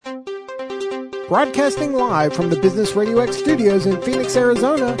Broadcasting live from the Business Radio X studios in Phoenix,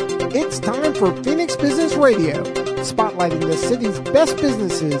 Arizona, it's time for Phoenix Business Radio, spotlighting the city's best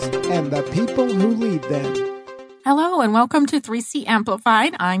businesses and the people who lead them. Hello and welcome to 3C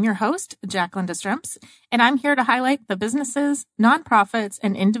Amplified. I'm your host, Jacqueline Destremps, and I'm here to highlight the businesses, nonprofits,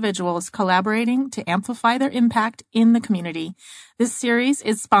 and individuals collaborating to amplify their impact in the community. This series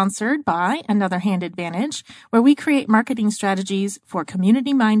is sponsored by Another Hand Advantage, where we create marketing strategies for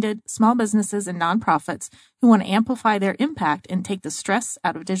community-minded small businesses and nonprofits who want to amplify their impact and take the stress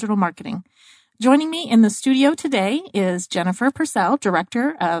out of digital marketing. Joining me in the studio today is Jennifer Purcell,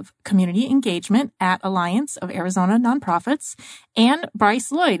 Director of Community Engagement at Alliance of Arizona Nonprofits, and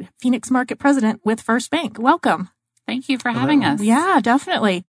Bryce Lloyd, Phoenix Market President with First Bank. Welcome. Thank you for having us. Yeah,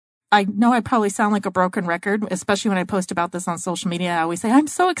 definitely. I know I probably sound like a broken record, especially when I post about this on social media. I always say, I'm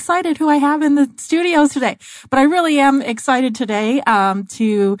so excited who I have in the studios today. But I really am excited today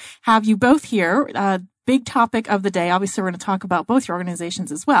to have you both here. Big topic of the day. Obviously, we're going to talk about both your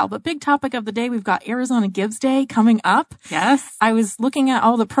organizations as well. But big topic of the day, we've got Arizona Gives Day coming up. Yes. I was looking at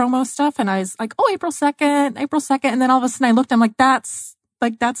all the promo stuff and I was like, oh, April 2nd. And then all of a sudden I looked, I'm like, that's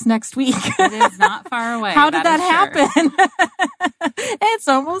next week. It is not far away. How did that happen? It's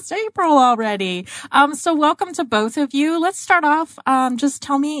almost April already. So welcome to both of you. Let's start off. Just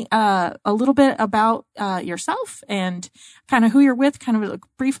tell me a little bit about yourself and kind of who you're with, kind of a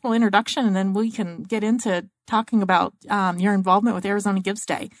brief little introduction, and then we can get into talking about your involvement with Arizona Gives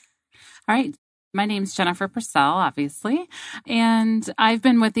Day. All right. My name's Jennifer Purcell, obviously, and I've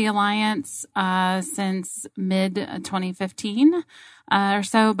been with the Alliance since mid-2015 or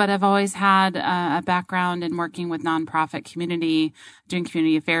so, but I've always had a background in working with nonprofit community, doing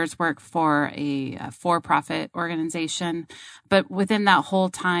community affairs work for a for-profit organization. But within that whole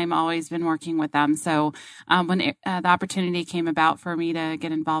time, always been working with them. So when the opportunity came about for me to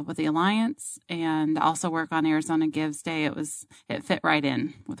get involved with the Alliance and also work on Arizona Gives Day, it fit right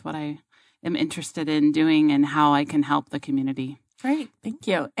in with what I am interested in doing and how I can help the community. Great. Thank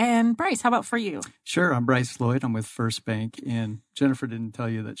you. And Bryce, how about for you? Sure. I'm Bryce Lloyd. I'm with First Bank. And Jennifer didn't tell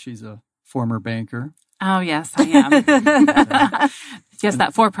you that she's a former banker. Oh, yes, I am. Yes,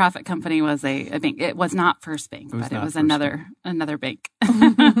 that for-profit company was a bank. It was not First Bank, but it was another bank.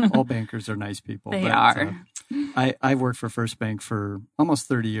 All bankers are nice people. They are. I worked for First Bank for almost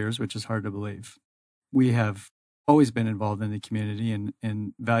 30 years, which is hard to believe. We have always been involved in the community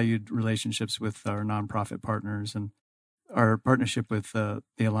and valued relationships with our nonprofit partners. And our partnership with the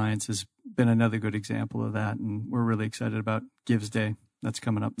Alliance has been another good example of that. And we're really excited about Gives Day. That's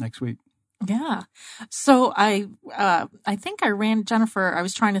coming up next week. Yeah. So I think Jennifer, I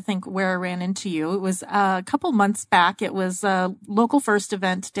was trying to think where I ran into you. It was a couple months back. It was a Local First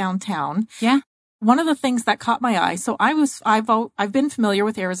event downtown. Yeah. One of the things that caught my eye, so I've been familiar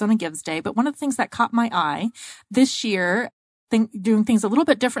with Arizona Gives Day, but one of the things that caught my eye this year, doing things a little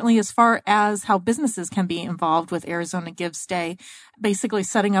bit differently as far as how businesses can be involved with Arizona Gives Day, basically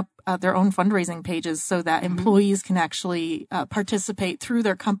setting up their own fundraising pages so that employees can actually participate through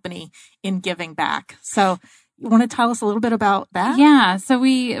their company in giving back. So you want to tell us a little bit about that? Yeah. So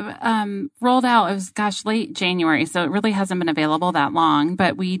we rolled out, it was, late January. So it really hasn't been available that long.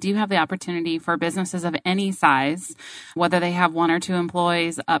 But we do have the opportunity for businesses of any size, whether they have 1 or 2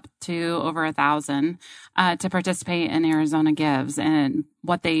 employees up to over 1,000, to participate in Arizona Gives. And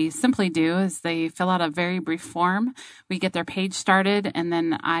what they simply do is they fill out a very brief form. We get their page started, and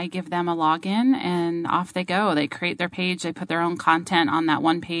then I give them a login, and off they go. They create their page. They put their own content on that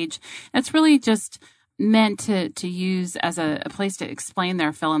one page. It's really just meant to use as a place to explain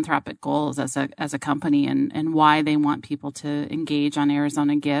their philanthropic goals as a company and why they want people to engage on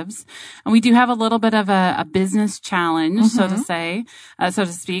Arizona Gives. And we do have a little bit of a business challenge, so to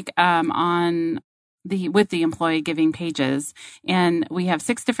speak, with the employee giving pages. And we have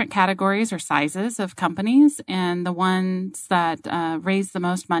 6 different categories or sizes of companies, and the ones that raise the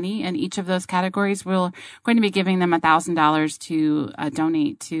most money in each of those categories, we're going to be giving them $1,000 to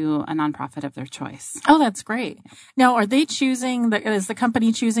donate to a nonprofit of their choice. Oh, that's great. Now, are they is the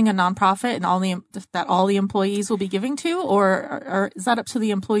company choosing a nonprofit and that all the employees will be giving to, or is that up to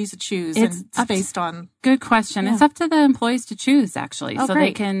the employees to choose? It's based on. Good question. Yeah. It's up to the employees to choose, actually. Oh, so great.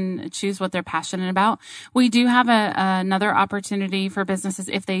 They can choose what they're passionate about. We do have another opportunity for businesses.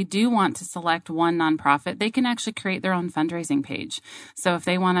 If they do want to select one nonprofit, they can actually create their own fundraising page. So if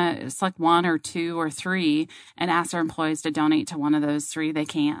they want to select 1 or 2 or 3 and ask their employees to donate to one of those 3, they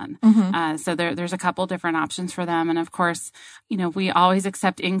can. So there's a couple different options for them. And of course, we always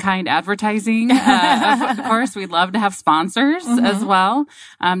accept in-kind advertising. Of course, we'd love to have sponsors as well.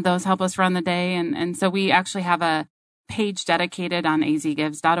 Those help us run the day. And so we actually have a page dedicated on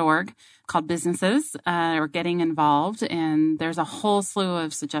azgives.org called Businesses or Getting Involved. And there's a whole slew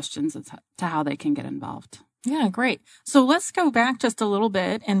of suggestions as to how they can get involved. Yeah, great. So let's go back just a little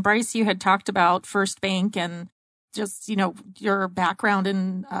bit. And Bryce, you had talked about First Bank and just, your background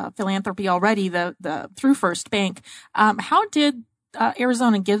in philanthropy already, the through First Bank. How did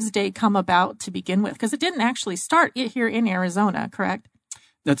Arizona Gives Day come about to begin with? Because it didn't actually start here in Arizona, correct?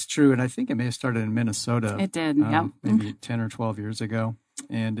 That's true. And I think it may have started in Minnesota. It did, yeah. Maybe 10 or 12 years ago.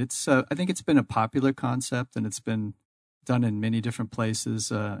 And I think it's been a popular concept, and it's been done in many different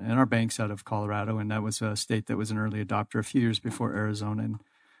places. And our bank's out of Colorado, and that was a state that was an early adopter a few years before Arizona. And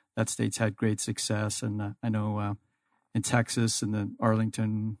that state's had great success. And I know in Texas, in the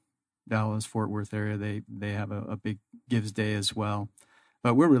Arlington, Dallas, Fort Worth area, they have a big Gives Day as well.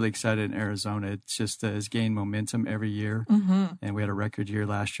 But we're really excited in Arizona. It just has gained momentum every year. Mm-hmm. And we had a record year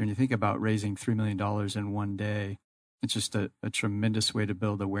last year. And you think about raising $3 million in one day, it's just a tremendous way to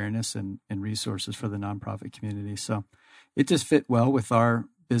build awareness and resources for the nonprofit community. So it just fit well with our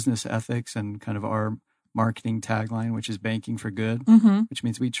business ethics and kind of our marketing tagline, which is banking for good, mm-hmm. which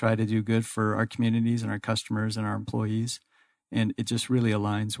means we try to do good for our communities and our customers and our employees. And it just really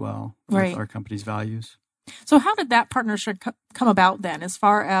aligns well with our company's values. So how did that partnership come about then, as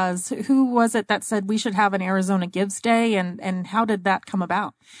far as who was it that said we should have an Arizona Gives Day, and how did that come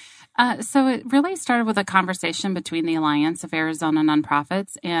about? So it really started with a conversation between the Alliance of Arizona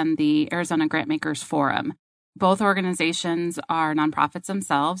Nonprofits and the Arizona Grantmakers Forum. Both organizations are nonprofits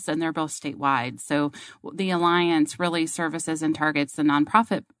themselves, and they're both statewide. So the Alliance really services and targets the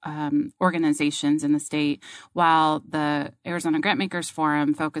nonprofit organizations in the state, while the Arizona Grantmakers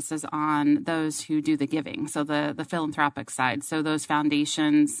Forum focuses on those who do the giving, so the philanthropic side. So those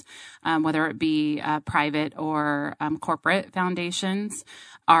foundations, whether it be private or corporate foundations,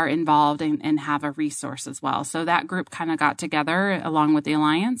 are involved and have a resource as well. So that group kind of got together along with the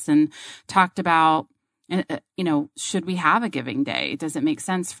Alliance and talked about, should we have a giving day? Does it make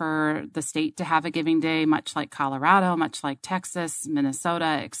sense for the state to have a giving day, much like Colorado, much like Texas, Minnesota,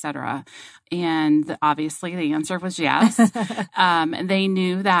 et cetera? And obviously the answer was yes. They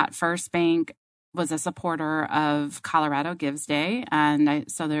knew that First Bank was a supporter of Colorado Gives Day. And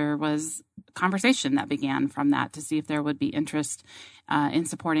so there was a conversation that began from that to see if there would be interest in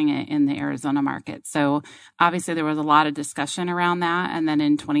supporting it in the Arizona market. So obviously there was a lot of discussion around that. And then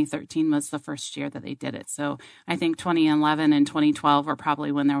in 2013 was the first year that they did it. So I think 2011 and 2012 were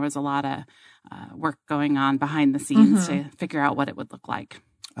probably when there was a lot of work going on behind the scenes mm-hmm. to figure out what it would look like.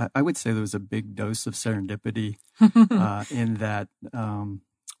 I would say there was a big dose of serendipity in that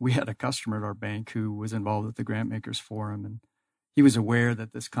we had a customer at our bank who was involved with the Grantmakers Forum, and he was aware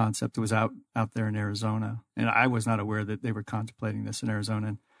that this concept was out there in Arizona. And I was not aware that they were contemplating this in Arizona.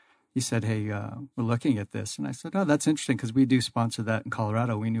 And he said, hey, we're looking at this. And I said, oh, that's interesting because we do sponsor that in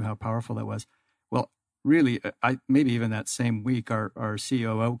Colorado. We knew how powerful that was. Well, really, maybe even that same week, our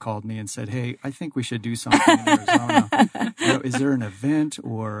COO called me and said, hey, I think we should do something in Arizona. Is there an event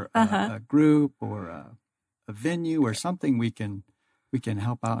or a group or a venue or something we can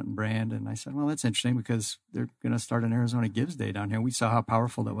help out and brand? And I said, well, that's interesting because they're going to start an Arizona Gives Day down here. We saw how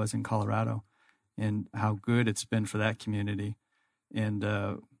powerful that was in Colorado and how good it's been for that community. And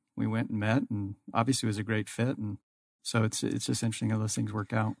we went and met, and obviously it was a great fit. And so it's just interesting how those things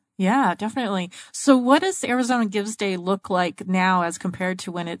work out. Yeah, definitely. So what does Arizona Gives Day look like now as compared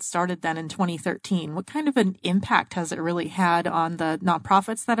to when it started then in 2013? What kind of an impact has it really had on the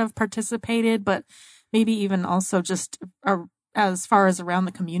nonprofits that have participated, but maybe even also just as far as around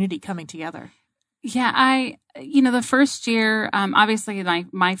the community coming together? Yeah, the first year, obviously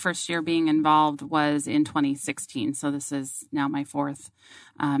my first year being involved was in 2016. So this is now my fourth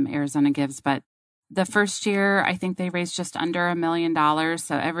Arizona Gives. But the first year, I think they raised just under $1 million.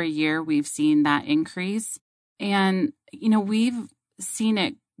 So every year we've seen that increase. And, we've seen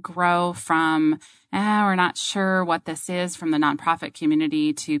it grow from, we're not sure what this is, from the nonprofit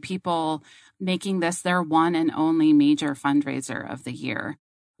community to people making this their one and only major fundraiser of the year.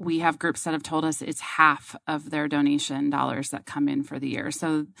 We have groups that have told us it's half of their donation dollars that come in for the year.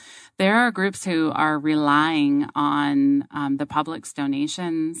 So there are groups who are relying on the public's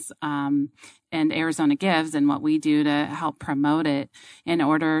donations and Arizona Gives and what we do to help promote it in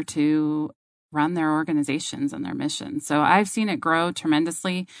order to run their organizations and their missions. So I've seen it grow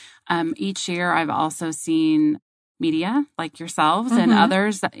tremendously. Each year I've also seen media like yourselves and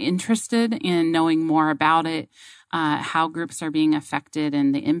others interested in knowing more about it, how groups are being affected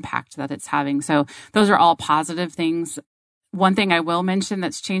and the impact that it's having. So those are all positive things. One thing I will mention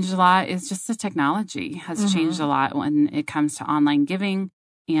that's changed a lot is just the technology has changed a lot when it comes to online giving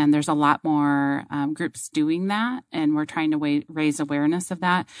And there's a lot more groups doing that, and we're trying to raise awareness of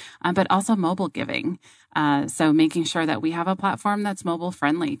that, but also mobile giving. So making sure that we have a platform that's mobile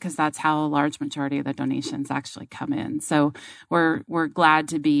friendly, because that's how a large majority of the donations actually come in. So we're glad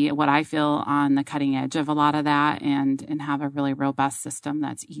to be what I feel on the cutting edge of a lot of that, and have a really robust system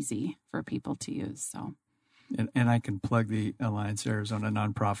that's easy for people to use. So. And I can plug the Alliance Arizona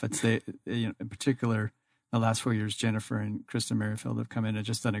nonprofits. They in particular, the last 4 years, Jennifer and Krista Merrifield have come in and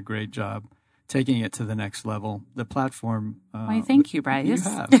just done a great job taking it to the next level. The platform. Why, thank you, Bryce.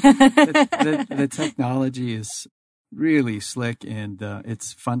 You have. the technology is really slick, and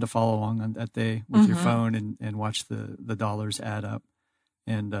it's fun to follow along on that day with your phone and watch the dollars add up.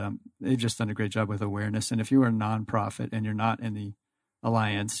 And they've just done a great job with awareness. And if you are a nonprofit and you're not in the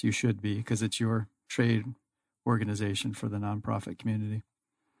Alliance, you should be, because it's your trade organization for the nonprofit community.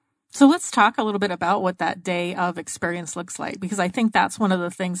 So let's talk a little bit about what that day of experience looks like, because I think that's one of the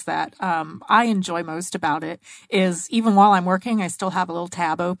things that I enjoy most about it is even while I'm working, I still have a little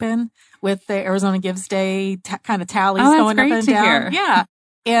tab open with the Arizona Gives Day kind of tallies going up and down. Hear. Yeah.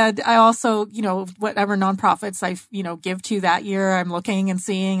 And I also, whatever nonprofits I, give to that year, I'm looking and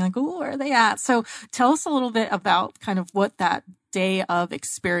seeing like, oh, where are they at? So tell us a little bit about kind of what that day of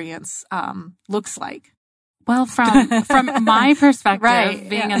experience looks like. Well, from my perspective, right,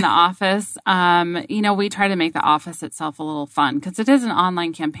 being in the office, we try to make the office itself a little fun, because it is an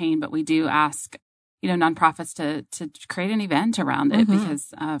online campaign, but we do ask, nonprofits to create an event around it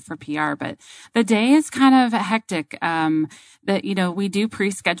because for PR. But the day is kind of hectic. We do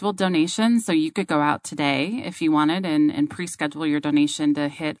pre-scheduled donations, so you could go out today if you wanted and pre-schedule your donation to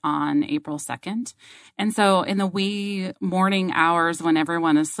hit on April 2nd. And so in the wee morning hours when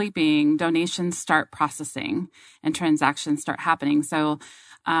everyone is sleeping, donations start processing and transactions start happening. So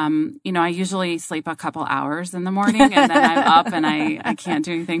I usually sleep a couple hours in the morning, and then I'm up and I can't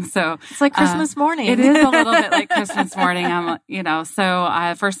do anything. So it's like Christmas morning. It is a little bit like Christmas morning.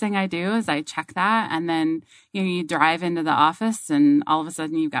 So first thing I do is I check that, and then, you drive into the office and all of a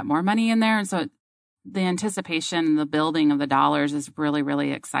sudden you've got more money in there. And so the anticipation and the building of the dollars is really,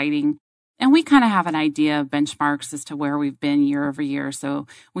 really exciting. And we kind of have an idea of benchmarks as to where we've been year over year. So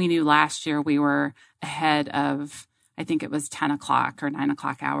we knew last year we were ahead of, I think it was 10 o'clock or 9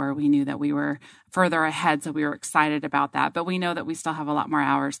 o'clock hour. We knew that we were further ahead, so we were excited about that. But we know that we still have a lot more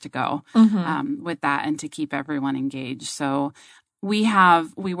hours to go with that, and to keep everyone engaged. So we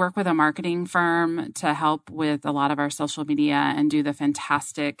work with a marketing firm to help with a lot of our social media and do the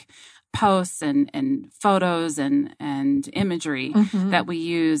fantastic posts and photos and imagery that we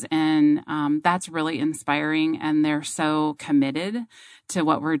use. And that's really inspiring, and they're so committed to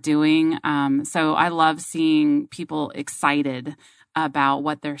what we're doing. So I love seeing people excited about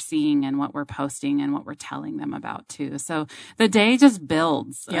what they're seeing and what we're posting and what we're telling them about too. So the day just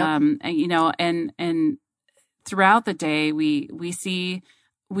builds, and throughout the day we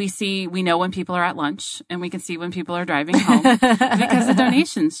know when people are at lunch, and we can see when people are driving home because the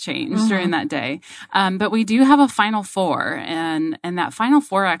donations change during that day. But we do have a Final Four, and that Final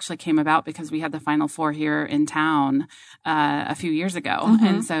Four actually came about because we had the Final Four here in town a few years ago.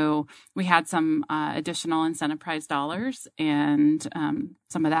 And so we had some additional incentive prize dollars, and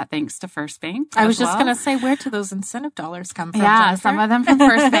some of that thanks to First Bank. I was just going to say, where do those incentive dollars come from? Yeah, Jennifer? some of them from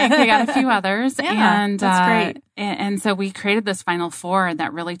First Bank. We got a few others. Yeah, and that's great. And so we created this Final Four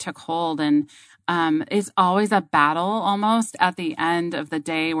that really took hold. And it's always a battle almost at the end of the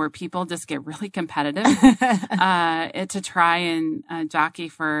day where people just get really competitive to try and jockey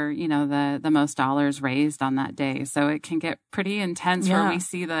for, the most dollars raised on that day. So it can get pretty intense where we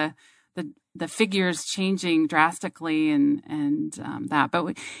see the figures changing drastically and that.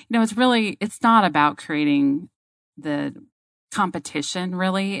 But it's not about creating the competition,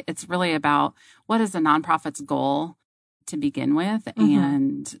 really. It's really about what is a nonprofit's goal to begin with,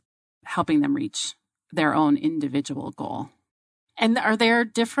 and helping them reach their own individual goal. And are there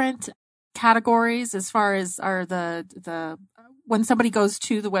different categories as far as are the when somebody goes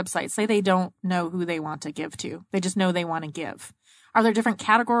to the website, say they don't know who they want to give to, they just know they want to give. Are there different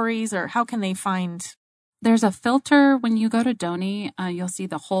categories, or how can they find? There's a filter when you go to Donate. You'll see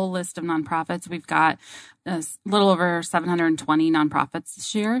the whole list of nonprofits. We've got a little over 720 nonprofits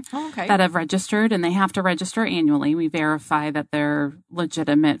this year that have registered, and they have to register annually. We verify that they're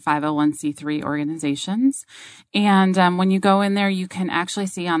legitimate 501c3 organizations. And when you go in there, you can actually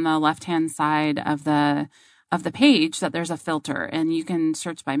see on the left-hand side of the page that there's a filter, and you can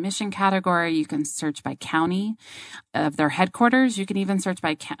search by mission category. You can search by county of their headquarters. You can even search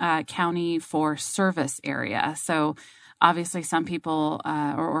by county for service area. So obviously some people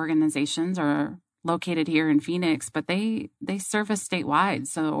or organizations are located here in Phoenix, but they service statewide.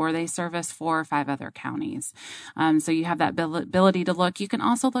 Or they service 4 or 5 other counties. So you have that ability to look. You can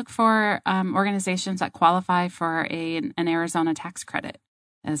also look for organizations that qualify for an Arizona tax credit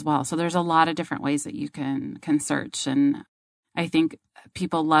as well. So there's a lot of different ways that you can search. And I think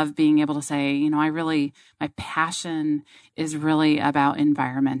people love being able to say, my passion is really about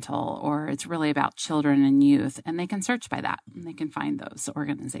environmental, or it's really about children and youth. And they can search by that and they can find those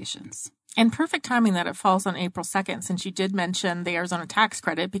organizations. And perfect timing that it falls on April 2nd, since you did mention the Arizona tax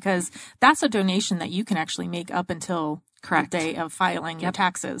credit, because that's a donation that you can actually make up until the day of filing your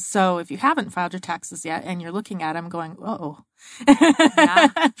taxes. So if you haven't filed your taxes yet and you're looking at them going,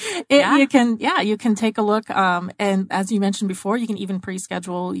 you can take a look. And as you mentioned before, you can even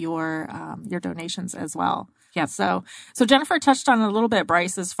pre-schedule your donations as well. Yeah. So Jennifer touched on it a little bit,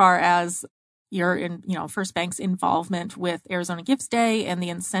 Bryce, as far as your First Bank's involvement with Arizona Gives Day and the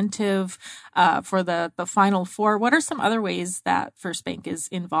incentive for the Final Four. What are some other ways that First Bank is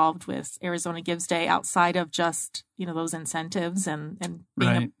involved with Arizona Gives Day outside of just those incentives and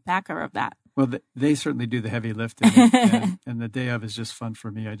being a backer of that? Well, they certainly do the heavy lifting, and the day of is just fun for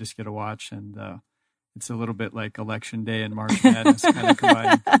me. I just get to watch, and it's a little bit like Election Day and March Madness kind of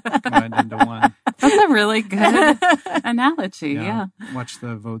combined into one. That's a really good analogy. Yeah, watch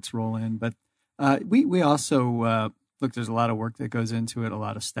the votes roll in, but. We also, look, there's a lot of work that goes into it, a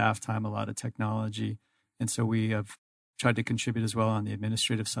lot of staff time, a lot of technology. And so we have tried to contribute as well on the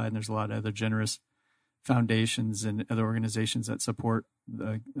administrative side. And there's a lot of other generous foundations and other organizations that support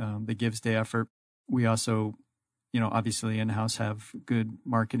the Gives Day effort. We also, obviously in-house have good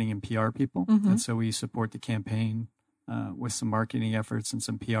marketing and PR people. Mm-hmm. And so we support the campaign with some marketing efforts and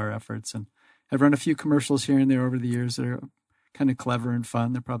some PR efforts. And I've run a few commercials here and there over the years that are kind of clever and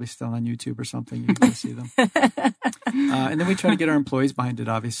fun. They're probably still on YouTube or something. You can go see them. And then we try to get our employees behind it,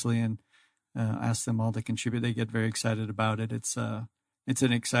 obviously, and ask them all to contribute. They get very excited about it. It's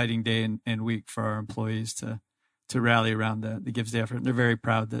an exciting day and week for our employees to rally around the Gives Day effort. And they're very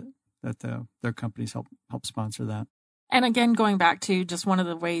proud that their companies help sponsor that. And again, going back to just one of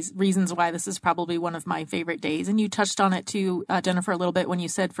the reasons why this is probably one of my favorite days, and you touched on it too, Jennifer, a little bit when you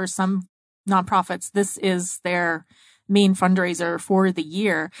said for some nonprofits, this is their main fundraiser for the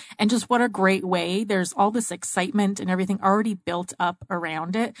year. And just what a great way. There's all this excitement and everything already built up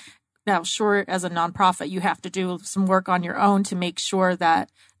around it. Now, sure, as a nonprofit, you have to do some work on your own to make sure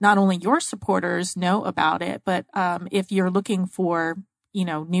that not only your supporters know about it, but if you're looking for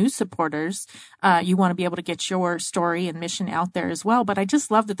new supporters, you want to be able to get your story and mission out there as well. But I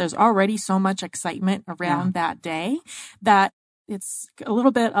just love that there's already so much excitement around that day that it's a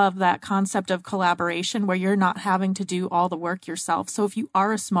little bit of that concept of collaboration where you're not having to do all the work yourself. So if you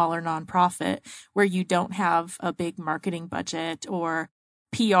are a smaller nonprofit where you don't have a big marketing budget or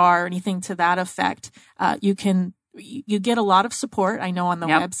PR or anything to that effect, you get a lot of support. I know on the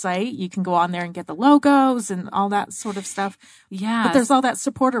website, you can go on there and get the logos and all that sort of stuff. Yeah. But there's all that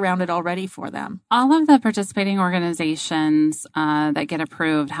support around it already for them. All of the participating organizations that get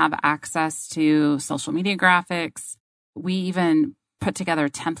approved have access to social media graphics. We even put together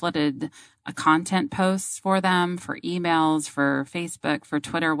templated content posts for them, for emails, for Facebook, for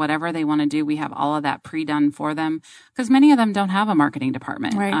Twitter, whatever they want to do. We have all of that pre-done for them because many of them don't have a marketing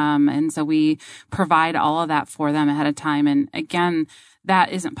department. Right. And so we provide all of that for them ahead of time. And again,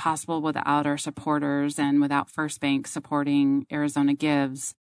 that isn't possible without our supporters and without First Bank supporting Arizona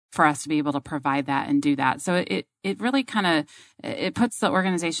Gives for us to be able to provide that and do that. So it really kind of, it puts the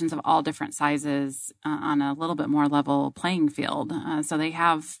organizations of all different sizes on a little bit more level playing field. So they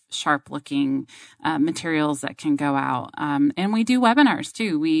have sharp looking materials that can go out. And we do webinars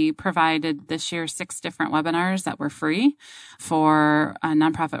too. We provided this year 6 different webinars that were free for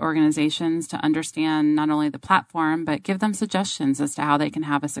nonprofit organizations to understand not only the platform, but give them suggestions as to how they can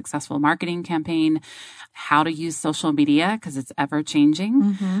have a successful marketing campaign, how to use social media because it's ever changing.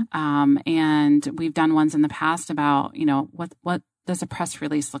 Mm-hmm. And we've done ones in the past about, what does a press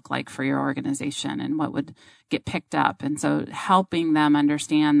release look like for your organization and what would get picked up? And so helping them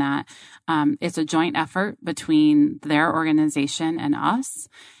understand that it's a joint effort between their organization and us,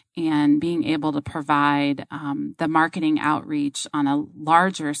 and being able to provide the marketing outreach on a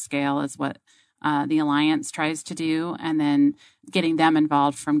larger scale is what the Alliance tries to do, and then getting them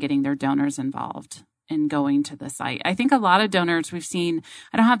involved from getting their donors involved in going to the site. I think a lot of donors we've seen,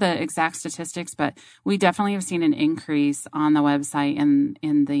 I don't have the exact statistics, but we definitely have seen an increase on the website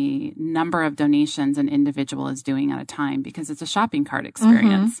in the number of donations an individual is doing at a time because it's a shopping cart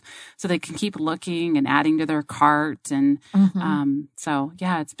experience. Mm-hmm. So they can keep looking and adding to their cart. And so,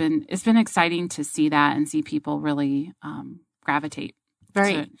 yeah, it's been exciting to see that and see people really gravitate.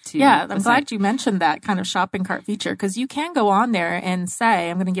 Right. to Yeah, the I'm site. glad you mentioned that kind of shopping cart feature, because you can go on there and say,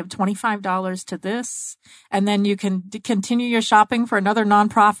 I'm going to give $25 to this, and then you can continue your shopping for another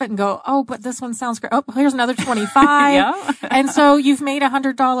nonprofit and go, oh, but this one sounds great. Oh, here's another 25. Yeah. And so you've made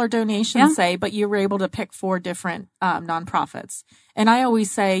 $100 donation, Yeah. say, but you were able to pick 4 different nonprofits. And I always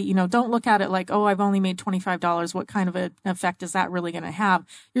say, don't look at it like, oh, I've only made $25. What kind of an effect is that really going to have?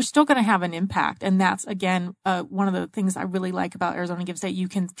 You're still going to have an impact. And that's, again, one of the things I really like about Arizona Gives Day. You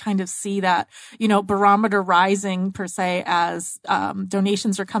can kind of see that, barometer rising per se as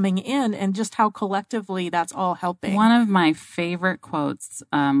donations are coming in, and just how collectively that's all helping. One of my favorite quotes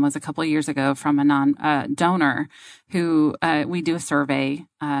was a couple of years ago from a donor who we do a survey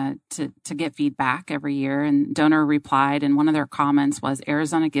to get feedback every year, and donor replied, and one of their comments was,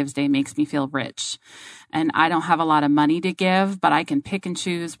 Arizona Gives Day makes me feel rich, and I don't have a lot of money to give, but I can pick and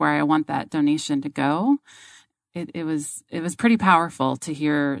choose where I want that donation to go. It was pretty powerful to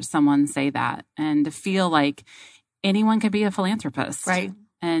hear someone say that, and to feel like anyone could be a philanthropist, right?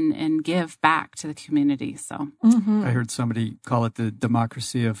 And give back to the community. So Mm-hmm. I heard somebody call it the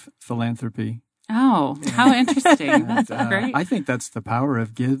democracy of philanthropy. Oh, how interesting. That's great. I think that's the power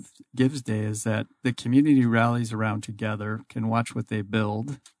of Gives Day, is that the community rallies around together, can watch what they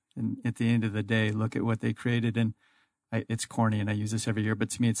build, and at the end of the day, look at what they created. And it's corny, and I use this every year, but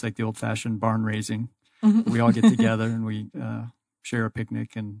to me, it's like the old-fashioned barn raising. We all get together and we share a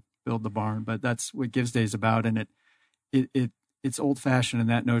picnic and build the barn. But that's what Gives Day is about, and it's old-fashioned in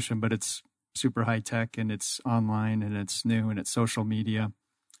that notion, but it's super high-tech, and it's online, and it's new, and it's social media.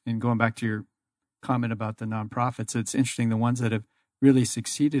 And going back to your comment about the nonprofits, it's interesting, the ones that have really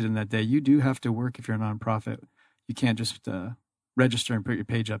succeeded in that day, you do have to work if you're a nonprofit. You can't just register and put your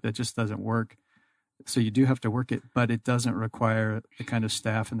page up. It just doesn't work. So you do have to work it, but it doesn't require the kind of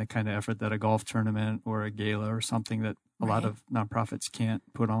staff and the kind of effort that a golf tournament or a gala or something that a lot of nonprofits can't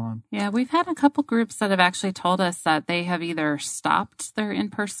put on. Yeah, we've had a couple groups that have actually told us that they have either stopped their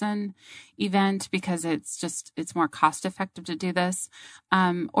in-person event because it's more cost effective to do this,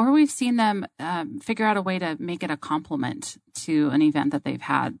 or we've seen them figure out a way to make it a complement to an event that they've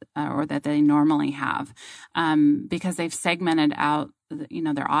had or that they normally have, because they've segmented out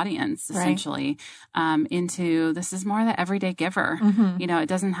their audience essentially into, this is more the everyday giver. Mm-hmm. It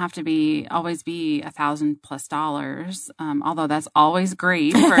doesn't have to always be $1,000+, although that's always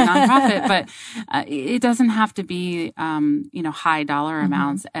great for a nonprofit, but it doesn't have to be high dollar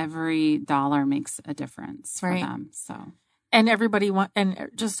amounts. Every dollar makes a difference for them. So. And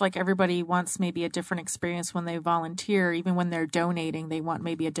just like everybody wants maybe a different experience when they volunteer, even when they're donating, they want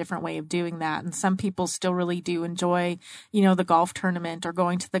maybe a different way of doing that. And some people still really do enjoy, the golf tournament or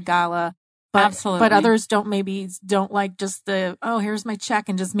going to the gala. But, Absolutely. But others don't like just here's my check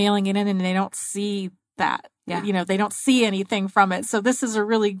and just mailing it in, and they don't see that. Yeah. They don't see anything from it. So this is a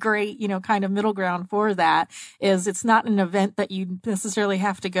really great, kind of middle ground for that. Is it's not an event that you necessarily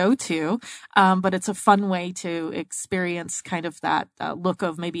have to go to, but it's a fun way to experience kind of that look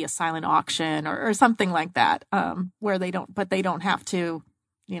of maybe a silent auction or something like that, where they don't have to,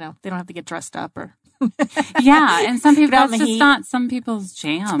 they don't have to get dressed up or. Yeah, and some people, that's just heat. Not some people's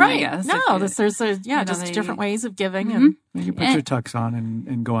jam, right. I guess. No, just different ways of giving. Mm-hmm. And You can put your tux on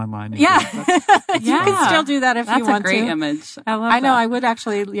and go online. you can still do that if you want to. That's a great image. I know. I would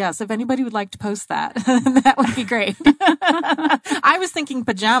actually, yes. If anybody would like to post that, that would be great. I was thinking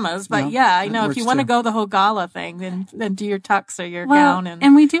pajamas, but I know if you want to go the whole gala thing, then do your tux or your gown.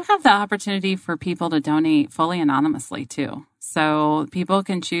 And we do have the opportunity for people to donate fully anonymously too. So people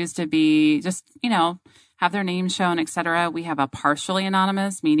can choose to be just, have their name shown, etc. We have a partially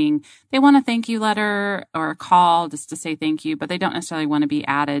anonymous, meaning they want a thank you letter or a call just to say thank you, but they don't necessarily want to be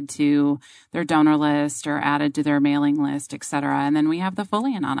added to their donor list or added to their mailing list, etc. And then we have the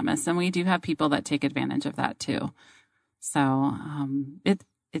fully anonymous, and we do have people that take advantage of that too. So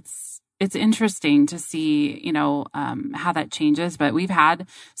it's interesting to see, how that changes. But we've had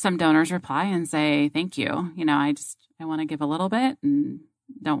some donors reply and say, thank you. I want to give a little bit and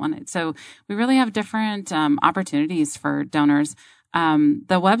don't want it. So we really have different opportunities for donors. The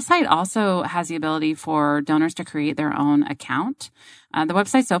website also has the ability for donors to create their own account. The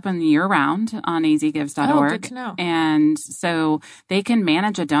website's open year round on azgives.org. Oh, good to know. And so they can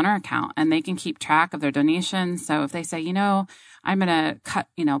manage a donor account and they can keep track of their donations. So if they say, I'm going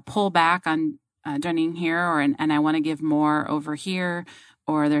to pull back on donating here, and I want to give more over here,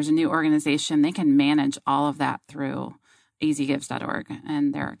 or there's a new organization, they can manage all of that through azgives.org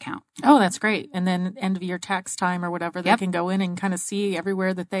and their account. Oh, that's great. And then end of year tax time or whatever, they can go in and kind of see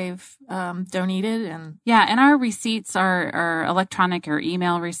everywhere that they've donated. And and our receipts, our electronic or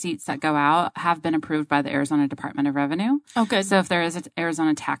email receipts that go out have been approved by the Arizona Department of Revenue. Oh, good. So if there is an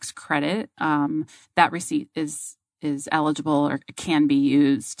Arizona tax credit, that receipt is eligible or can be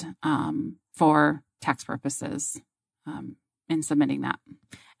used for tax purposes in submitting that.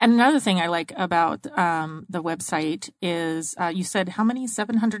 And another thing I like about the website is you said how many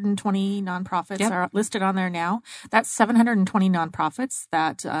 720 nonprofits are listed on there now? That's 720 nonprofits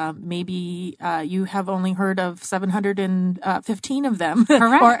that maybe you have only heard of 715 of them.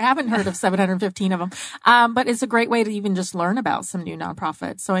 Correct. Or haven't heard of 715 of them. But it's a great way to even just learn about some new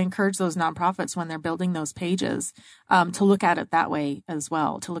nonprofits. So I encourage those nonprofits when they're building those pages to look at it that way as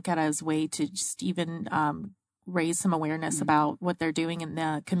well, to look at it as a way to just even raise some awareness about what they're doing in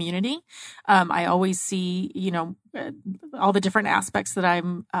the community. I always see, all the different aspects that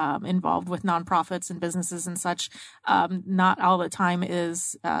I'm involved with nonprofits and businesses and such. Not all the time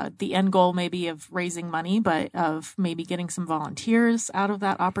is the end goal maybe of raising money, but of maybe getting some volunteers out of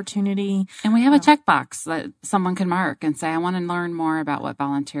that opportunity. And we have a checkbox that someone can mark and say, I want to learn more about what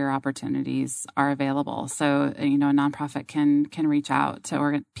volunteer opportunities are available. So, a nonprofit can reach out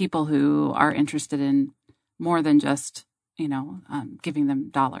to people who are interested in more than just, giving them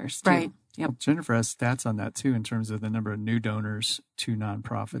dollars. Right. Yep. Well, Jennifer has stats on that too, in terms of the number of new donors to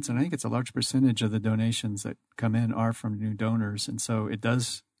nonprofits. And I think it's a large percentage of the donations that come in are from new donors. And so it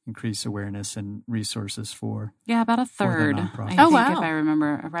does increase awareness and resources for. Yeah, about a third. I think wow. If I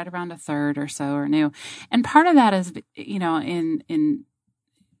remember, right around a third or so are new. And part of that is, in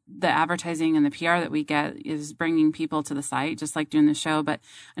the advertising and the PR that we get is bringing people to the site, just like doing the show. But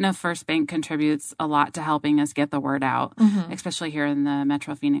I know First Bank contributes a lot to helping us get the word out, especially here in the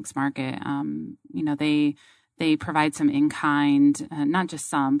Metro Phoenix market. They provide some in-kind, not just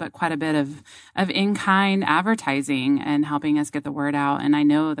some, but quite a bit of in-kind advertising and helping us get the word out. And I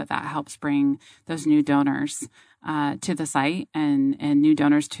know that helps bring those new donors to the site and new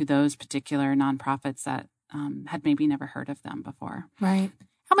donors to those particular nonprofits that had maybe never heard of them before. Right.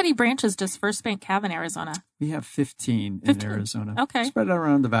 How many branches does First Bank have in Arizona? We have 15 in Arizona. Okay. Spread out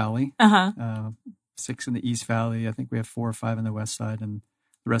around the valley. 6 in the East Valley. I think we have 4 or 5 in the West Side, and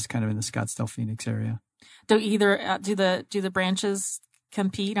the rest kind of in the Scottsdale, Phoenix area. Do either do the branches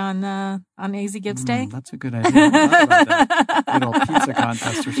compete on AZ Gives Day? That's a good idea. I thought about that. Good old pizza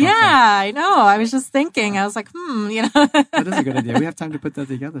contest or something. Yeah, I know. I was just thinking. I was like, That is a good idea. We have time to put that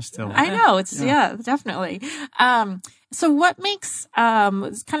together still. I know. It's definitely. So what makes,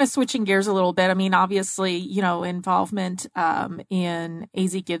 kind of switching gears a little bit. I mean, obviously, involvement, in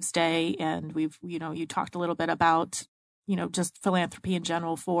AZ Gives Day, and you talked a little bit about, just philanthropy in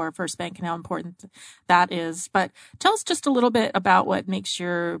general for First Bank and how important that is. But tell us just a little bit about what makes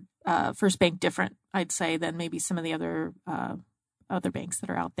your First Bank different, I'd say, than maybe some of the other banks that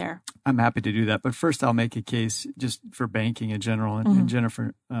are out there. I'm happy to do that. But first, I'll make a case just for banking in general. And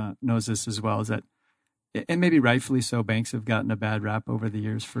Jennifer knows this as well, is that, and maybe rightfully so, banks have gotten a bad rap over the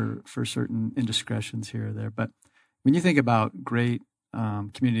years for certain indiscretions here or there. But when you think about great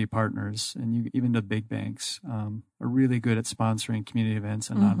community partners, and even the big banks are really good at sponsoring community events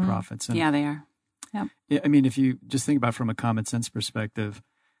and nonprofits. And yeah, they are. Yep. I mean, if you just think about it from a common sense perspective,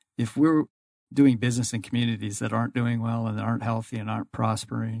 if we're doing business in communities that aren't doing well and aren't healthy and aren't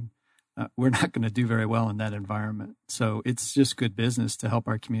prospering, we're not going to do very well in that environment. So it's just good business to help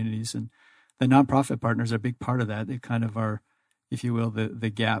our communities. And the nonprofit partners are a big part of that. They kind of are, if you will, the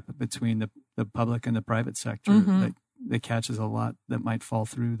gap between the public and the private sector that catches a lot that might fall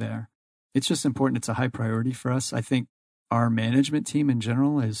through there. It's just important. It's a high priority for us. I think our management team in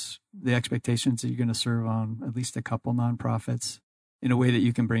general is the expectations that you're going to serve on at least a couple nonprofits in a way that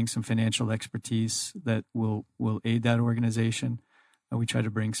you can bring some financial expertise that will aid that organization. We try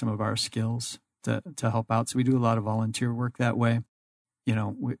to bring some of our skills to help out. So we do a lot of volunteer work that way.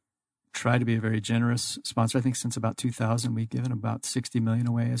 We try to be a very generous sponsor. I think since about 2000, we've given about $60 million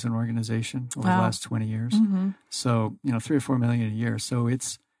away as an organization over the last 20 years. So, $3 or $4 million a year. So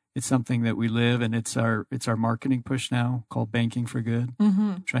it's something that we live, and it's our marketing push now called Banking for Good,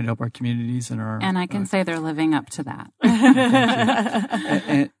 trying to help our communities and I can say they're living up to that.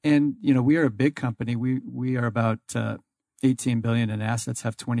 and we are a big company. We are about $18 billion in assets,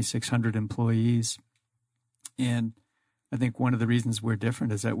 have 2,600 employees, and I think one of the reasons we're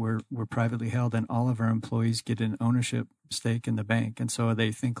different is that we're privately held, and all of our employees get an ownership stake in the bank, and so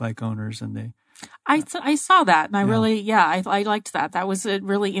they think like owners, and they. I saw that, and I liked that. That was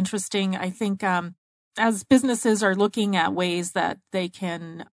really interesting. I think as businesses are looking at ways that they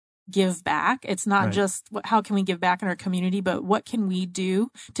can give back. It's not Right. just how can we give back in our community, but what can we do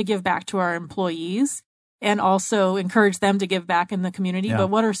to give back to our employees and also encourage them to give back in the community. Yeah.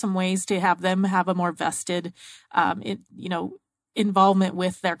 But what are some ways to have them have a more vested, involvement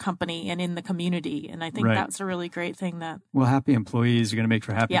with their company and in the community? And I think Right. that's a really great thing that. Well, happy employees are going to make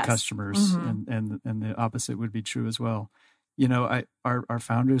for happy Yes. customers, Mhm. and the opposite would be true as well. Our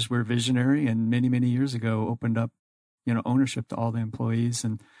founders were visionary, and many years ago opened up, ownership to all the employees.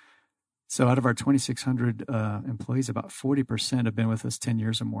 And so, out of our 2,600 employees, about 40% have been with us 10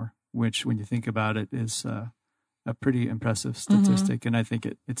 years or more, which, when you think about it, is a pretty impressive statistic. And I think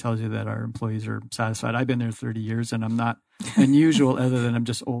it tells you that our employees are satisfied. I've been there 30 years, and I'm not unusual other than I'm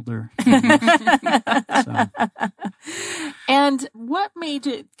just older. So. And what made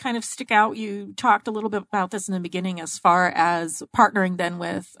it kind of stick out? You talked a little bit about this in the beginning as far as partnering then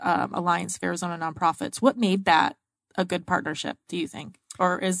with Alliance of Arizona Nonprofits. What made that a good partnership, do you think?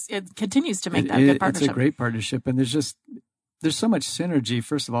 Or it continues to make that a good partnership? It's a great partnership. And there's so much synergy,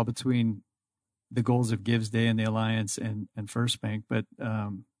 first of all, between the goals of Gives Day and the Alliance and First Bank. But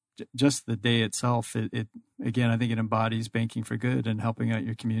just the day itself, it again, I think it embodies banking for good and helping out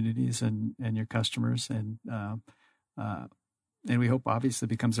your communities and your customers. And we hope, obviously, it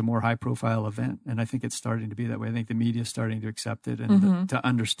becomes a more high-profile event. And I think it's starting to be that way. I think the media is starting to accept it and to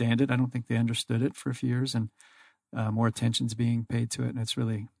understand it. I don't think they understood it for a few years, and more attention's being paid to it. And it's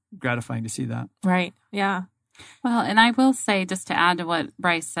really gratifying to see that. Right. Yeah. Well, and I will say, just to add to what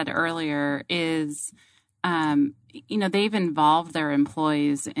Bryce said earlier, is, they've involved their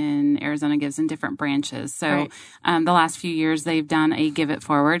employees in Arizona Gives in different branches. So the last few years, they've done a Give It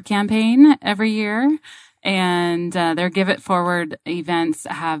Forward campaign every year. And their Give It Forward events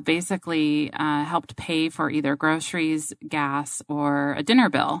have basically helped pay for either groceries, gas, or a dinner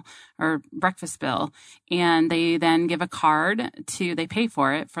bill or breakfast bill. And they then give a card they pay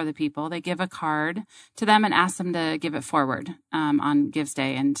for it for the people. They give a card to them and ask them to give it forward on Gives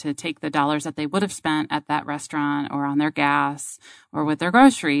Day and to take the dollars that they would have spent at that restaurant or on their gas or with their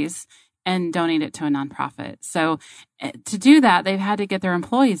groceries and donate it to a nonprofit. So to do that, they've had to get their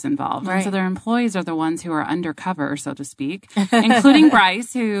employees involved. Right. And so their employees are the ones who are undercover, so to speak, including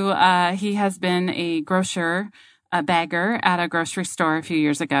Bryce, who he has been a bagger at a grocery store a few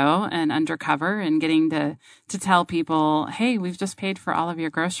years ago and undercover and getting to tell people, hey, we've just paid for all of your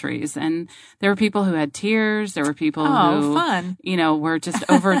groceries. And there were people who had tears. There were people who, fun. Were just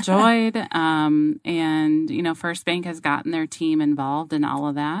overjoyed. And, First Bank has gotten their team involved in all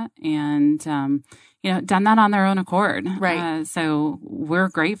of that and, done that on their own accord. Right. So we're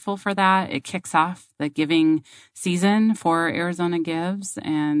grateful for that. It kicks off the giving season for Arizona Gives.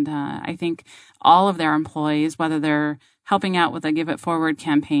 And I think all of their employees, whether they're helping out with the Give It Forward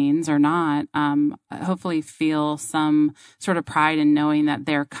campaigns or not, hopefully feel some sort of pride in knowing that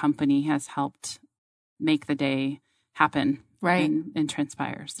their company has helped make the day happen. Right. And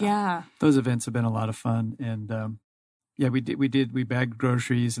transpire. So. Yeah. Those events have been a lot of fun. And we bagged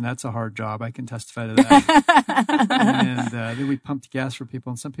groceries, and that's a hard job. I can testify to that. And then we pumped gas for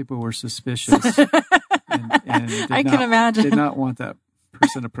people, and some people were suspicious. And I can imagine. Did not want that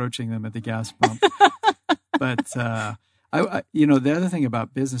person approaching them at the gas pump. But the other thing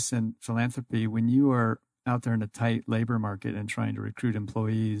about business and philanthropy, when you are out there in a tight labor market and trying to recruit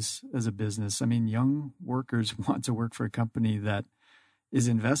employees as a business, I mean, young workers want to work for a company that is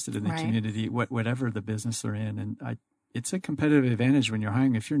invested in the community, whatever the business they're in. And it's a competitive advantage when you're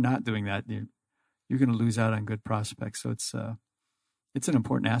hiring. If you're not doing that, you're going to lose out on good prospects. So it's an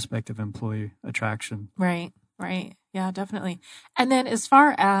important aspect of employee attraction. Right. Yeah, definitely. And then as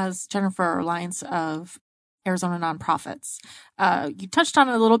far as Jennifer, Alliance of Arizona Nonprofits, you touched on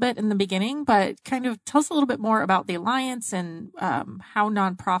it a little bit in the beginning, but kind of tell us a little bit more about the Alliance and how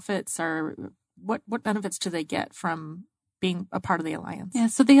nonprofits what benefits do they get from being a part of the Alliance? Yeah,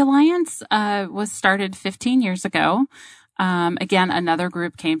 so the Alliance was started 15 years ago. Again, another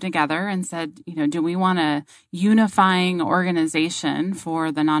group came together and said, do we want a unifying organization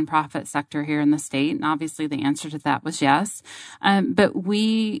for the nonprofit sector here in the state? And obviously the answer to that was yes. But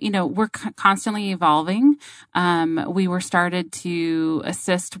we're constantly evolving. We were started to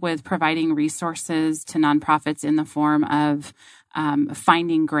assist with providing resources to nonprofits in the form of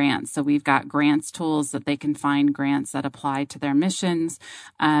finding grants. So we've got grants tools that they can find grants that apply to their missions.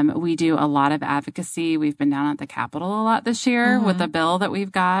 We do a lot of advocacy. We've been down at the Capitol a lot this year with a bill that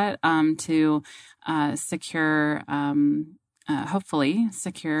we've got to hopefully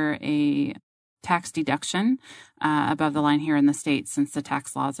secure a tax deduction above the line here in the state since the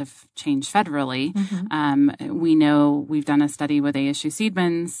tax laws have changed federally. We know we've done a study with ASU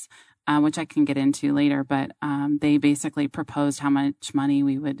Seedman's which I can get into later, but they basically proposed how much money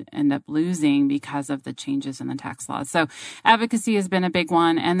we would end up losing because of the changes in the tax laws. So advocacy has been a big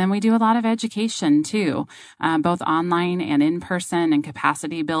one. And then we do a lot of education too, both online and in person, and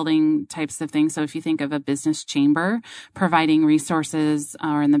capacity building types of things. So if you think of a business chamber providing resources,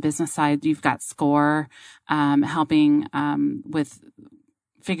 or in the business side, you've got SCORE helping with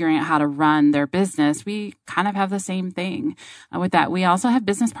figuring out how to run their business. We kind of have the same thing with that. We also have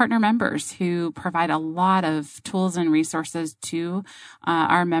business partner members who provide a lot of tools and resources to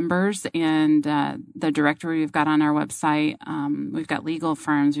our members, and the directory we've got on our website. We've got legal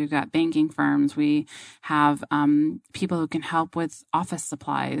firms, we've got banking firms, we have people who can help with office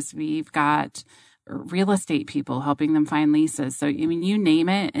supplies, we've got real estate people helping them find leases. So, I mean, you name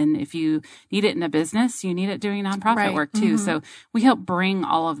it. And if you need it in a business, you need it doing nonprofit work too. Mm-hmm. So we help bring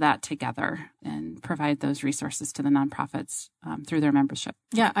all of that together and provide those resources to the nonprofits through their membership.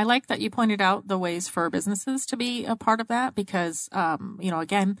 Yeah, I like that you pointed out the ways for businesses to be a part of that because,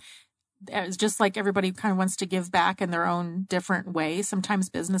 again, it's just like everybody kind of wants to give back in their own different way. Sometimes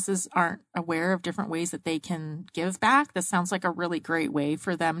businesses aren't aware of different ways that they can give back. This sounds like a really great way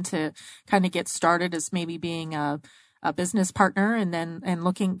for them to kind of get started as maybe being a business partner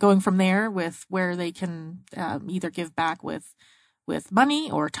and going from there with where they can either give back with money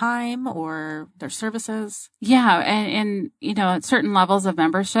or time or their services. Yeah. And at certain levels of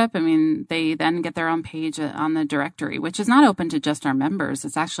membership, I mean, they then get their own page on the directory, which is not open to just our members.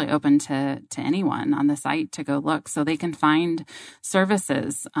 It's actually open to anyone on the site to go look. So they can find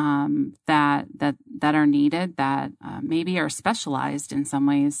services that are needed, that maybe are specialized in some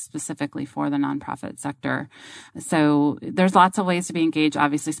ways specifically for the nonprofit sector. So there's lots of ways to be engaged.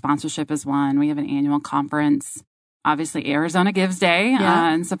 Obviously, sponsorship is one. We have an annual conference. Obviously, Arizona Gives Day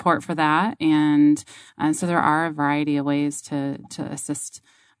and support for that. And so there are a variety of ways to assist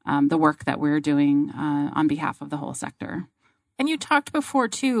the work that we're doing on behalf of the whole sector. And you talked before,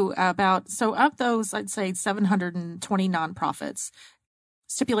 too, about, so of those, I'd say 720 nonprofits,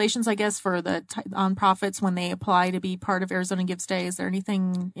 stipulations, I guess, for the nonprofits when they apply to be part of Arizona Gives Day. Is there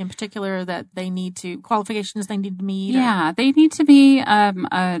anything in particular that qualifications they need to meet? Yeah, they need to be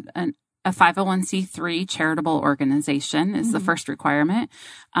a 501c3 charitable organization is the first requirement.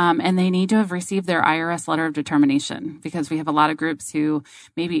 And they need to have received their IRS letter of determination, because we have a lot of groups who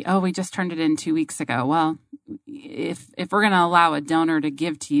maybe, we just turned it in 2 weeks ago. Well, if we're going to allow a donor to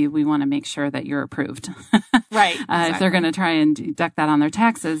give to you, we want to make sure that you're approved. Right. Exactly. If they're going to try and deduct that on their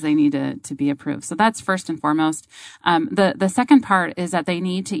taxes, they need to be approved. So that's first and foremost. The second part is that they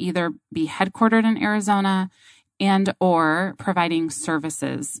need to either be headquartered in Arizona and or providing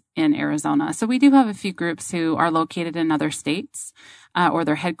services in Arizona. So we do have a few groups who are located in other states, or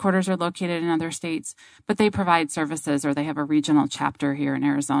their headquarters are located in other states, but they provide services or they have a regional chapter here in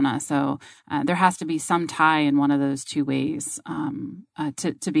Arizona. So there has to be some tie in one of those two ways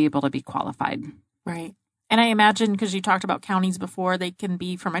to be able to be qualified. Right. And I imagine, because you talked about counties before, they can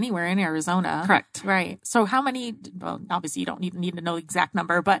be from anywhere in Arizona. Correct. Right. So how many, well, obviously you don't need to know the exact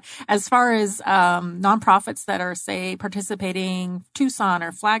number, but as far as nonprofits that are, say, participating Tucson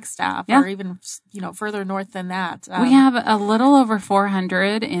or Flagstaff or even, further north than that. We have a little over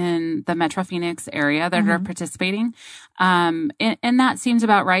 400 in the Metro Phoenix area that are participating. And that seems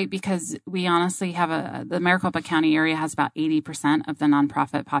about right, because we honestly have the Maricopa County area has about 80% of the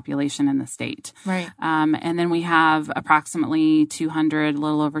nonprofit population in the state. Right. And then we have approximately 200, a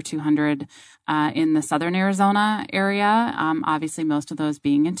little over 200 in the southern Arizona area, obviously most of those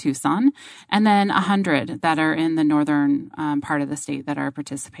being in Tucson, and then 100 that are in the northern part of the state that are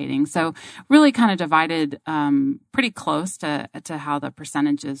participating. So really kind of divided pretty close to how the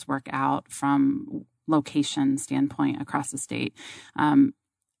percentages work out from location standpoint across the state.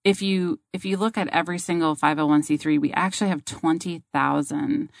 If you look at every single 501c3, we actually have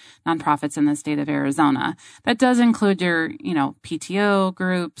 20,000 nonprofits in the state of Arizona. That does include your, PTO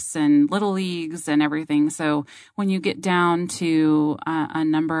groups and little leagues and everything. So when you get down to a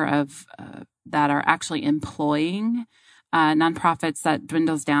number of that are actually employing nonprofits, that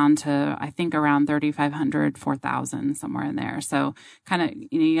dwindles down to, I think, around 3,500, 4,000, somewhere in there. So kind of,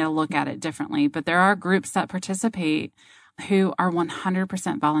 you got to look at it differently. But there are groups that participate who are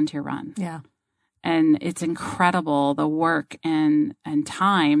 100% volunteer run. Yeah. And it's incredible the work and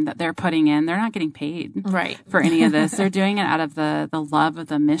time that they're putting in. They're not getting paid for any of this. They're doing it out of the love of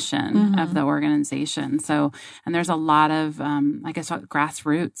the mission of the organization. So, and there's a lot of,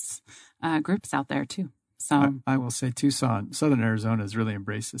 grassroots groups out there too. So I will say Tucson, Southern Arizona has really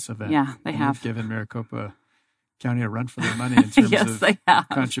embraced this event. Yeah, they have given Maricopa County a run for their money in terms of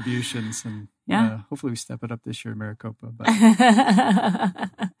contributions. And Yeah. Hopefully we step it up this year in Maricopa. But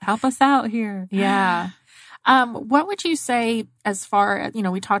help us out here. Yeah. What would you say as far as,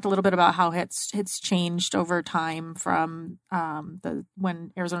 we talked a little bit about how it's changed over time from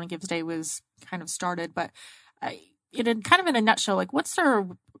when Arizona Gives Day was kind of started, but in a nutshell, like what's their,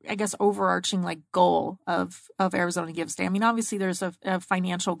 I guess, overarching like goal of Arizona Gives Day? I mean, obviously there's a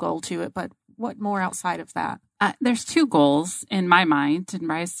financial goal to it, but what more outside of that? There's two goals in my mind, and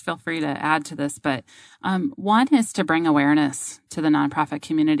Bryce, feel free to add to this, but one is to bring awareness to the nonprofit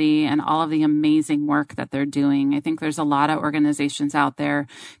community and all of the amazing work that they're doing. I think there's a lot of organizations out there.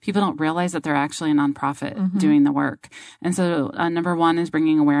 People don't realize that they're actually a nonprofit doing the work. And so number one is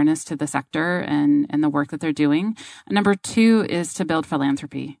bringing awareness to the sector and the work that they're doing. Number two is to build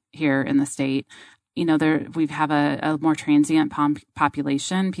philanthropy here in the state. We have a more transient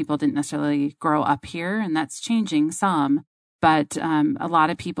population. People didn't necessarily grow up here, and that's changing some. But a lot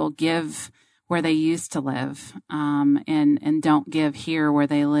of people give where they used to live, and don't give here where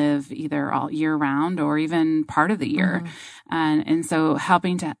they live either all year round or even part of the year. And so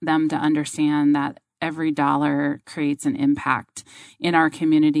helping them to understand that every dollar creates an impact in our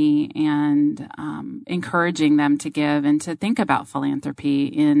community, and encouraging them to give and to think about philanthropy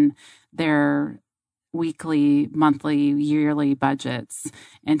in their weekly, monthly, yearly budgets,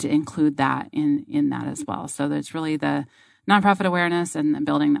 and to include that in that as well. So there's really the nonprofit awareness and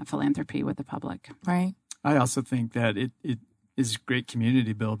building that philanthropy with the public. Right. I also think that it is great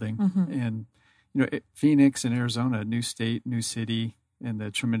community building. And, Phoenix and Arizona, new state, new city, and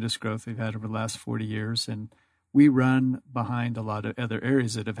the tremendous growth they've had over the last 40 years. And we run behind a lot of other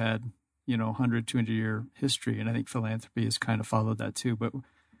areas that have had, 100, 200-year history. And I think philanthropy has kind of followed that too. But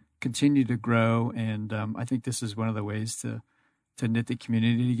continue to grow, and I think this is one of the ways to knit the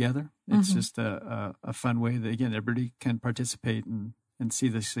community together. It's just a fun way that, again, everybody can participate and see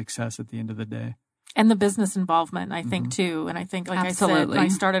the success at the end of the day. And the business involvement, I think, too. And I think, like Absolutely. I said, when I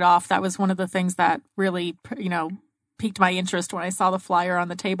started off, that was one of the things that really, piqued my interest when I saw the flyer on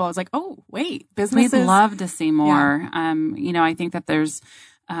the table. I was like, oh, wait, businesses. We'd love to see more. Yeah. I think that there's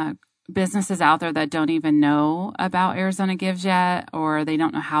businesses out there that don't even know about Arizona Gives yet, or they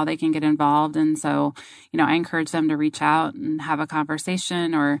don't know how they can get involved. And so, I encourage them to reach out and have a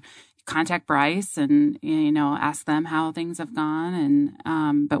conversation, or contact Bryce and, ask them how things have gone.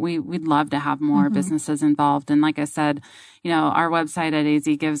 And, but we'd love to have more businesses involved. And like I said, our website at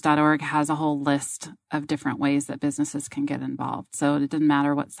azgives.org has a whole list of different ways that businesses can get involved. So it doesn't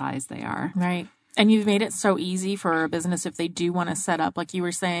matter what size they are. Right. And you've made it so easy for a business if they do want to set up, like you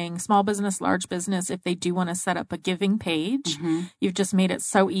were saying, small business, large business, if they do want to set up a giving page, you've just made it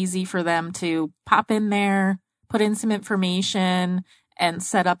so easy for them to pop in there, put in some information, and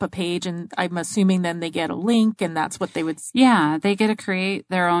set up a page. And I'm assuming then they get a link, and that's what they would. Yeah, they get to create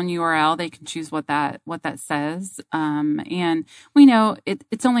their own URL. They can choose what that says. And we know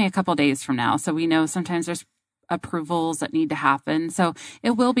it's only a couple days from now, so we know sometimes there's approvals that need to happen. So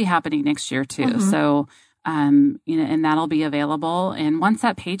it will be happening next year too. So, and that'll be available. And once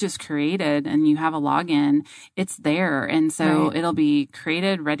that page is created and you have a login, it's there. And so it'll be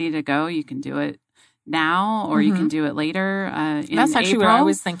created, ready to go. You can do it now, or you can do it later. That's actually April. what I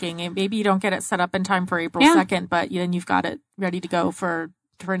was thinking. Maybe you don't get it set up in time for April 2nd, but then you've got it ready to go for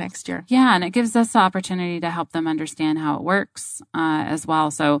next year. Yeah. And it gives us the opportunity to help them understand how it works, as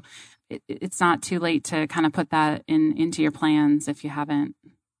well. So it's not too late to kind of put that into your plans if you haven't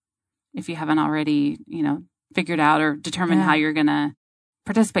already, figured out or determined how you're going to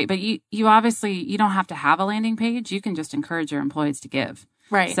participate. But you obviously, you don't have to have a landing page. You can just encourage your employees to give.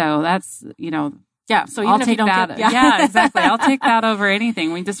 Right. So that's, yeah. So even I'll if take you don't that. Yeah, exactly. I'll take that over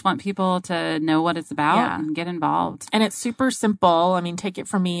anything. We just want people to know what it's about and get involved. And it's super simple. I mean, take it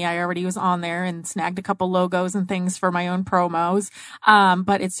from me. I already was on there and snagged a couple logos and things for my own promos.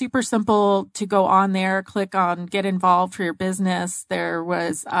 But it's super simple to go on there, click on get involved for your business. There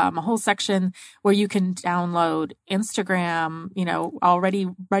was a whole section where you can download Instagram, already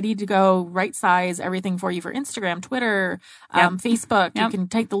ready to go, right size, everything for you for Instagram, Twitter, Facebook. You can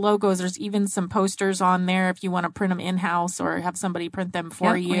take the logos. There's even some posters on there if you want to print them in-house or have somebody print them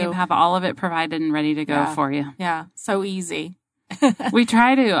for you. We have all of it provided and ready to go for you. Yeah, so easy. We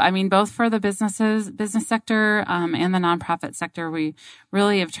try to. Both for the business sector and the nonprofit sector, we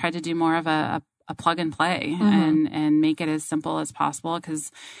really have tried to do more of a plug and play and make it as simple as possible, because,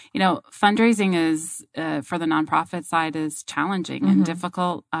 fundraising is for the nonprofit side is challenging and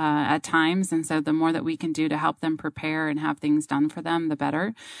difficult at times. And so the more that we can do to help them prepare and have things done for them, the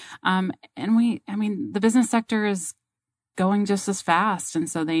better. And the business sector is going just as fast. And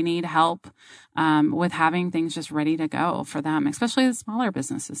so they need help with having things just ready to go for them, especially the smaller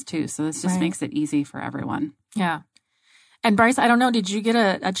businesses too. So this just makes it easy for everyone. Yeah. And Bryce, I don't know, did you get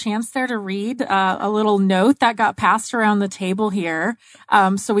a chance there to read a little note that got passed around the table here?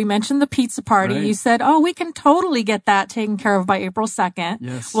 So we mentioned the pizza party. Right. You said, we can totally get that taken care of by April 2nd.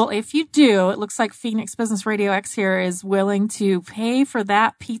 Yes. Well, if you do, it looks like Phoenix Business Radio X here is willing to pay for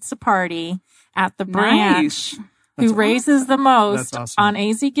that pizza party at the branch. Who raises the most on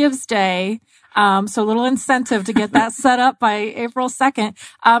AZ Gives Day. So a little incentive to get that set up by April 2nd.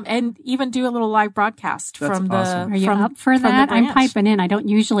 And even do a little live broadcast from the Are you up for that? I'm piping in. I don't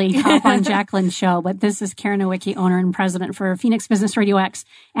usually hop on Jacqueline's show, but this is Karen Nowicki, owner and president for Phoenix Business Radio X.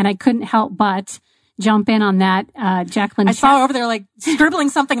 And I couldn't help but jump in on that. Jacqueline. I saw her over there like scribbling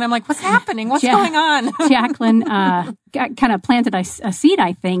something and I'm like, what's happening? What's going on? Jacqueline, kind of planted a seed,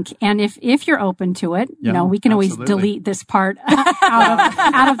 I think. And if you're open to it, we can always delete this part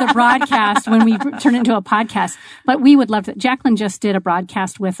out of the broadcast when we turn it into a podcast. But we would love to. Jacqueline just did a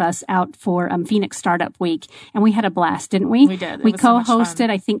broadcast with us out for Phoenix Startup Week, and we had a blast, didn't we? We did. We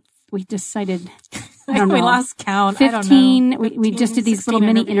co-hosted, I think we decided, I don't know. We lost count. 15. I don't know. 15, we just did these little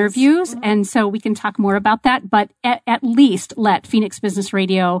mini interviews. And so we can talk more about that. But at least let Phoenix Business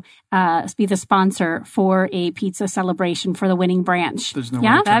Radio be the sponsor for a pizza celebration for the winning branch. There's no way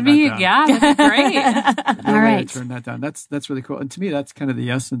to turn that down. That'd be great. No All way right. to turn that down. That's really cool. And to me, that's kind of the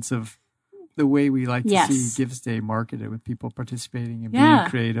essence of the way we like to see Gives Day marketed, with people participating and being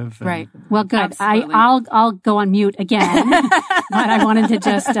creative. Right. Well, good. Absolutely. I'll go on mute again, but I wanted to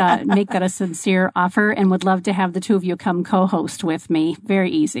just make that a sincere offer, and would love to have the two of you come co-host with me. Very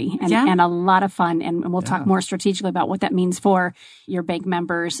easy and a lot of fun, and we'll talk more strategically about what that means for your bank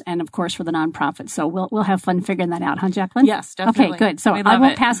members and, of course, for the nonprofit. So we'll have fun figuring that out, huh, Jacqueline? Yes, definitely. Okay, good. So I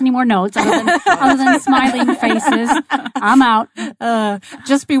won't pass any more notes other than smiling faces. I'm out.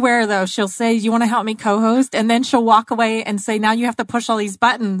 Just beware, though. She'll say, you want to help me co-host? And then she'll walk away and say, now you have to push all these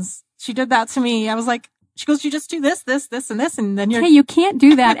buttons. She did that to me. I was like, she goes, you just do this, this, this, and this. And then you're... Hey, you can't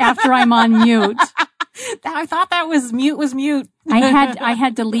do that after I'm on mute. I thought that was mute. I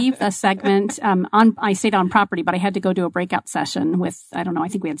had to leave the segment. I stayed on property, but I had to go do a breakout session with, I don't know, I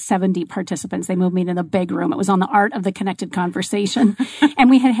think we had 70 participants. They moved me to the big room. It was on the art of the connected conversation. And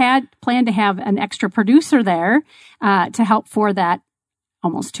we had planned to have an extra producer there, to help for that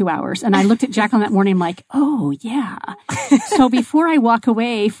almost 2 hours. And I looked at Jacqueline that morning like, oh yeah. So before I walk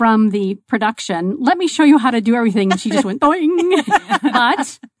away from the production, let me show you how to do everything. And she just went, doing.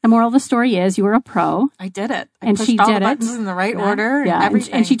 But the moral of the story is you were a pro. I did it. And she all did the buttons in the right order. Yeah. And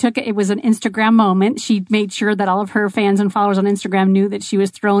everything. And she took it. It was an Instagram moment. She made sure that all of her fans and followers on Instagram knew that she was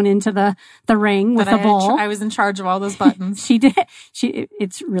thrown into the ring with the ball. I was in charge of all those buttons. She did.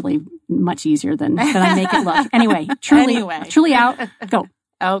 It's really much easier than I make it look. Anyway, truly out. Go.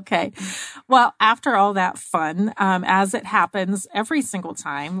 Okay. Well, after all that fun, as it happens every single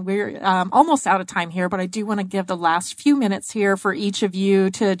time, we're almost out of time here, but I do want to give the last few minutes here for each of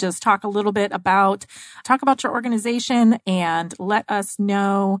you to just talk a little bit about your organization and let us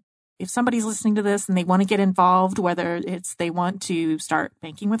know if somebody's listening to this and they want to get involved, whether it's they want to start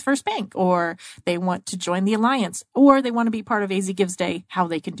banking with First Bank, or they want to join the Alliance, or they want to be part of AZ Gives Day, how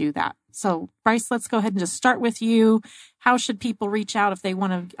they can do that. So, Bryce, let's go ahead and just start with you. How should people reach out if they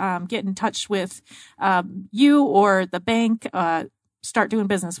want to get in touch with you or the bank, start doing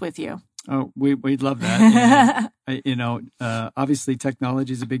business with you? Oh, we'd love that. And, obviously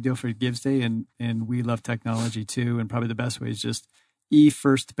technology is a big deal for Gives Day, and we love technology too. And probably the best way is just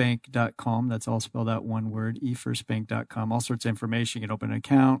efirstbank.com. That's all spelled out one word, efirstbank.com. All sorts of information. You can open an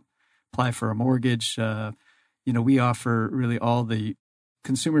account, apply for a mortgage. We offer really all the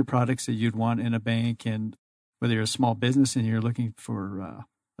consumer products that you'd want in a bank. And whether you're a small business and you're looking for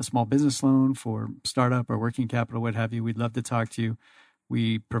a small business loan for startup or working capital, what have you, we'd love to talk to you.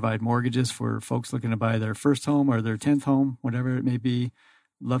 We provide mortgages for folks looking to buy their first home or their 10th home, whatever it may be.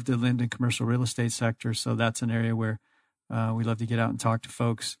 Love to lend in commercial real estate sector. So that's an area where we love to get out and talk to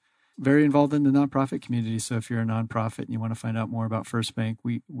folks. Very involved in the nonprofit community. So if you're a nonprofit and you want to find out more about First Bank,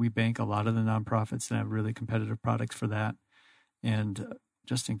 we bank a lot of the nonprofits and have really competitive products for that. And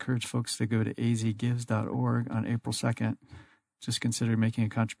just encourage folks to go to azgives.org on April 2nd. Just consider making a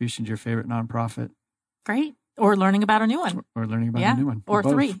contribution to your favorite nonprofit. Great. Or learning about a new one. Or learning about a new one. Or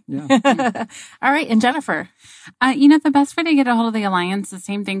both. three. Yeah. All right. And Jennifer? The best way to get a hold of the Alliance, the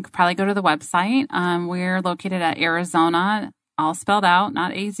same thing, probably go to the website. We're located at Arizona all spelled out,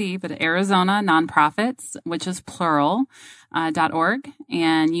 not AZ, but Arizona Nonprofits, which is plural, .org.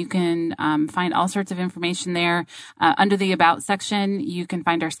 And you can find all sorts of information there. Under the About section, you can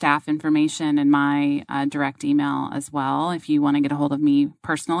find our staff information and my direct email as well if you want to get a hold of me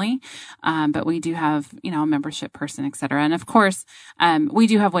personally. But we do have, a membership person, et cetera. And of course, we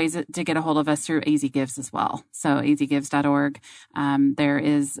do have ways to get a hold of us through AZ Gives as well. So azgives.org. There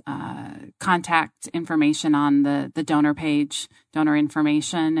is contact information on the donor page, donor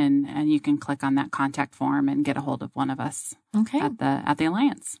information, and you can click on that contact form and get a hold of one of us. Okay. At the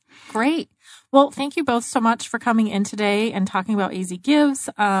Alliance. Great. Well, thank you both so much for coming in today and talking about AZ Gives.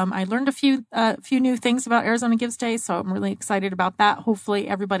 I learned a few new things about Arizona Gives Day, so I'm really excited about that. Hopefully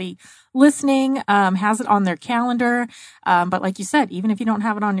everybody listening has it on their calendar. But like you said, even if you don't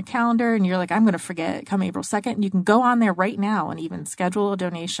have it on your calendar and you're like, I'm going to forget come April 2nd, you can go on there right now and even schedule a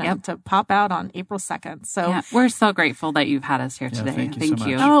donation to pop out on April 2nd. So we're so grateful that you've had us here today. Thank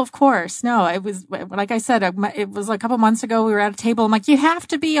you. Oh, of course. No, it was, like I said, it was a couple months ago. We were at a table. I'm like, you have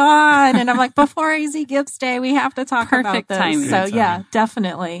to be on. And I'm like, before AZ Gives Day, we have to talk about this. Timing. So yeah,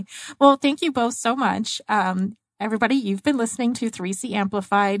 definitely. Well, thank you both so much. Everybody, you've been listening to 3C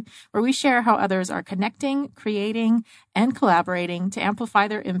Amplified, where we share how others are connecting, creating, and collaborating to amplify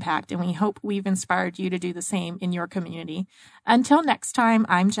their impact. And we hope we've inspired you to do the same in your community. Until next time,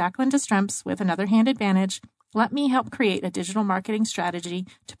 I'm Jacqueline Destremps with Another Hand Advantage. Let me help create a digital marketing strategy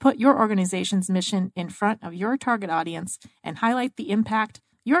to put your organization's mission in front of your target audience and highlight the impact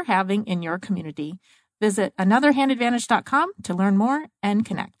you're having in your community. Visit anotherhandadvantage.com to learn more and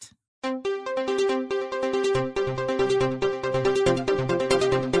connect.